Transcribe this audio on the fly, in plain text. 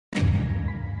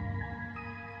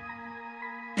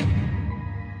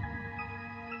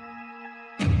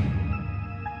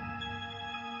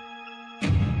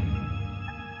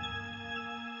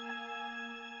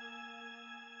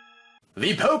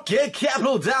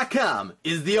ThePokeCapital.com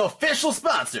is the official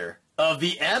sponsor of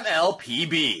the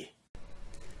MLPB.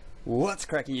 What's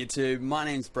cracking YouTube? My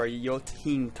name's Brodie, your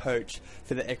team coach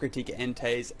for the Ecruteak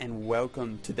Enteis, and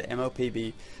welcome to the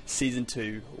MLPB Season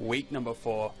 2, Week number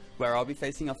 4, where I'll be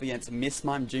facing off against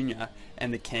MissMimeJr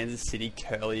and the Kansas City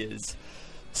Kirlias.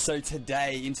 So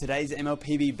today, in today's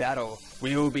MLPB battle,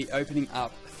 we will be opening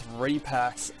up 3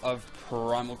 packs of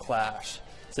Primal Clash.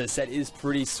 So the set is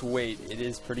pretty sweet. It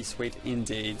is pretty sweet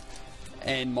indeed.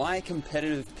 And my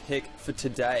competitive pick for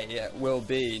today will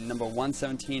be number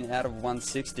 117 out of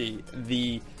 160,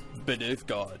 the Bidoof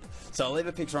God. So I'll leave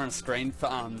a picture on the screen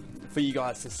for you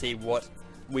guys to see what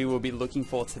we will be looking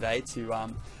for today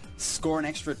to score an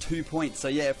extra 2 points. So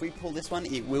yeah, if we pull this one,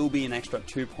 it will be an extra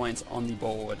 2 points on the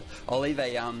board. I'll leave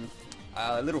a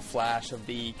little flash of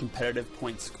the competitive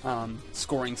points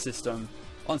scoring system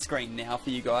on screen now for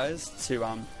you guys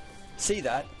to see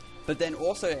that. But then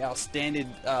also our standard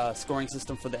scoring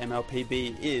system for the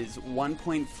MLPB is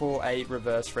 1.48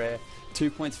 reverse rare,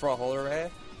 2 points for a holo rare,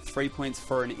 3 points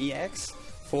for an EX,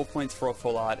 4 points for a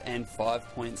full art, and 5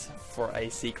 points for a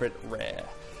secret rare.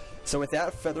 So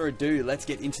without further ado, let's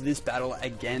get into this battle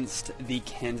against the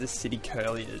Kansas City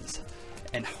Kirlias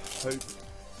and hope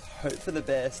for the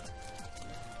best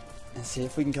and see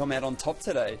if we can come out on top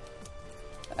today.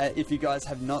 If you guys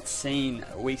have not seen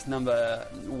weeks number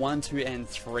 1, 2, and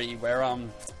 3, where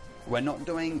we're not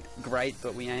doing great,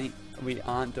 but we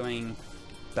aren't doing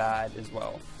bad as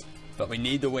well. But we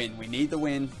need the win. We need the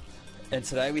win. And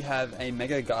today we have a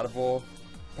Mega Gardevoir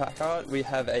pack art. We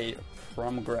have a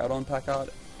Primal Groudon pack art,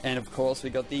 and of course we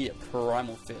got the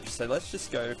Primal Fish. So let's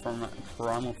just go from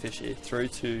Primal Fish here through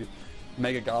to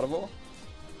Mega Gardevoir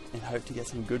and hope to get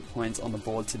some good points on the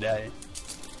board today.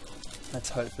 Let's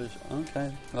hope for...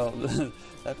 okay, well,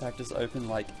 that pack just opened,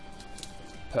 like,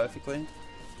 perfectly.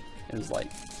 It was, like,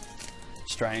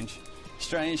 strange.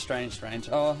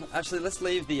 Oh, actually, let's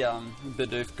leave the,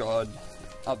 Bidoof God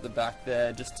up the back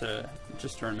there, just to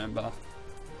remember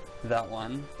that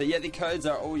one. But yeah, the codes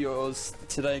are all yours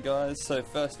today, guys. So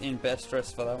first in, best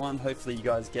dress for that one. Hopefully you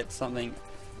guys get something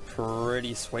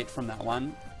pretty sweet from that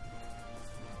one.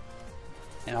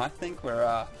 And I think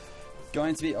we're,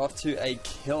 going to be off to a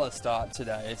killer start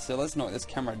today. So let's knock this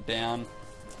camera down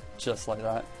just like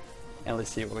that and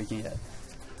let's see what we can get.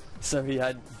 So we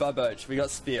had Buboch, we got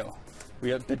Spiel,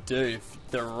 we got Bidoof,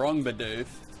 the wrong Bidoof,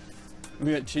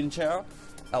 we got Chinchou,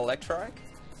 Electrike,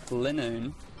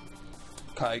 Linoon,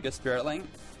 Kyogre Spirit Link,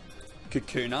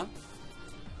 Kakuna.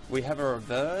 We have a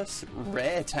reverse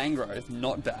rare Tangrowth,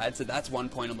 not bad, so that's 1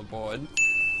 point on the board.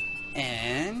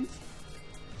 And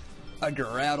a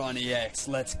Groudon EX,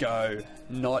 let's go.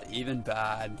 Not even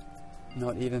bad.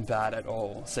 Not even bad at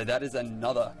all. So that is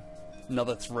another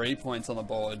 3 points on the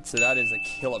board. So that is a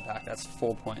killer pack. That's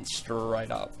 4 points straight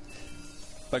up.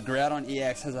 But Groudon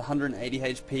EX has 180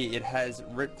 HP. It has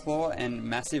Ripclaw and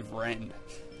Massive Rend.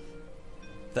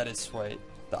 That is sweet.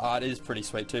 The art is pretty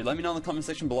sweet too. Let me know in the comment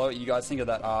section below what you guys think of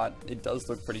that art. It does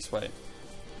look pretty sweet.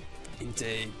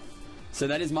 Indeed. So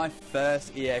that is my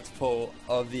first EX pull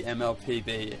of the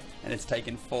MLPB, and it's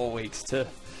taken 4 weeks,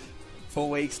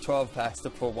 12 packs to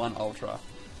pull 1 Ultra.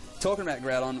 Talking about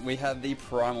Groudon, we have the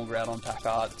Primal Groudon pack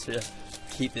art to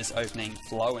keep this opening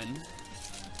flowing.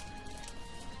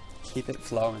 Keep it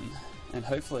flowing, and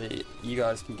hopefully you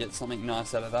guys can get something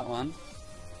nice out of that one.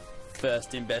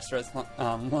 First in, best dress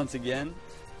once again,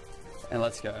 and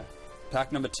let's go.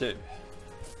 Pack number 2.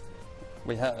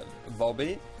 We have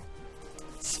Volbeat,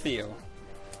 Spiel.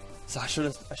 So I should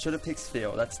have picked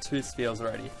Spiel. That's 2 Spiels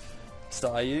already.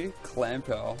 Staryu,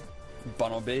 Clamperl,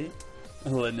 Bunnelby,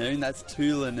 Linoon. That's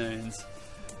 2 Linoons.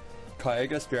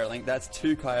 Kyogre Spirit Link. That's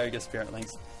 2 Kyogre Spirit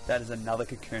Links. That is another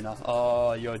Kakuna.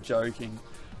 Oh, you're joking.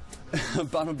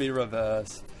 Bunnelby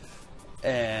reverse.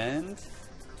 And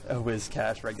a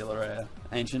Whiscash regular rare.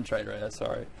 Ancient Trait rare,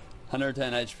 sorry.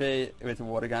 110 HP with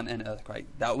Water Gun and Earthquake.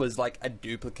 That was like a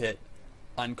duplicate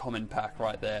uncommon pack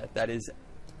right there. That is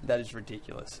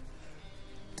ridiculous.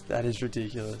 That is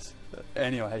ridiculous.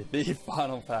 Anyway, the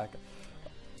final pack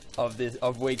of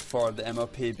week 4 of the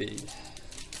MLPB.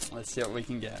 Let's see what we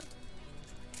can get.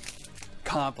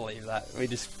 Can't believe that. We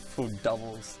just pulled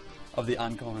doubles of the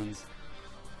uncommons.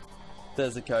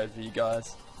 There's the code for you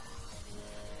guys.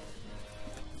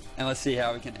 And let's see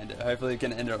how we can end it. Hopefully we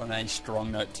can end it on a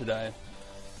strong note today.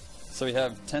 So we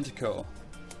have Tentacool,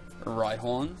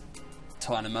 Rhyhorn,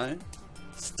 Tynamo,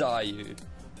 Staryu,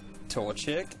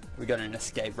 Torchic, we got an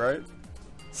Escape Rope,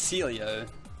 Celio,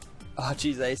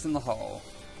 Archie's Ace in the Hole,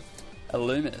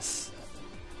 Illumis,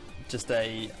 just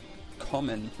a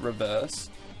common reverse,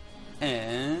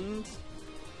 and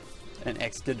an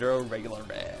Excadrill regular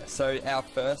rare. So our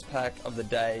first pack of the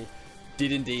day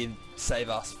did indeed save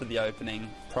us for the opening.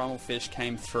 Primal Fish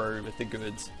came through with the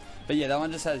goods. But yeah, that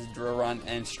one just has Drill Run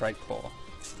and Straight Claw.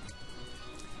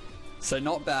 So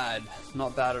not bad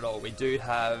at all. We do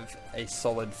have a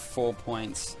solid 4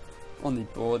 points on the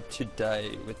board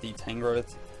today with the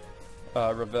Tangrowth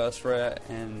reverse rare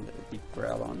and the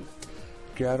Groudon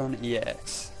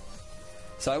EX.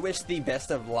 So I wish the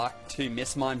best of luck to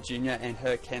MissMimeJr and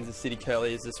her Kansas City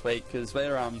Kirlias this week, because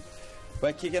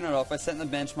we're kicking it off. We're setting the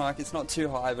benchmark. It's not too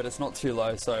high, but it's not too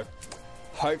low. So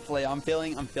hopefully, I'm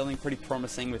feeling pretty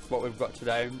promising with what we've got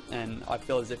today, and I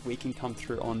feel as if we can come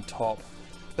through on top.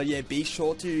 But yeah, be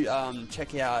sure to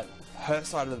check out her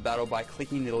side of the battle by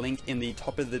clicking the link in the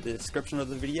top of the description of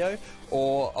the video,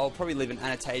 or I'll probably leave an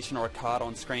annotation or a card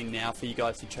on screen now for you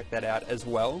guys to check that out as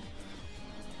well.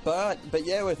 But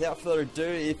yeah, without further ado,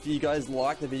 if you guys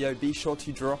like the video, be sure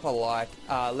to drop a like.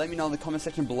 Let me know in the comment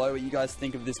section below what you guys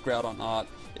think of this Groudon art.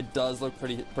 It does look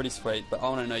pretty sweet, but I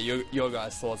want to know your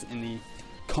guys' thoughts in the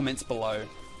comments below.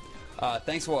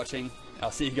 Thanks for watching.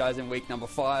 I'll see you guys in week number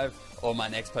 5 or my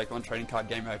next Pokemon trading card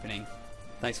game opening.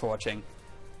 Thanks for watching.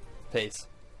 Peace.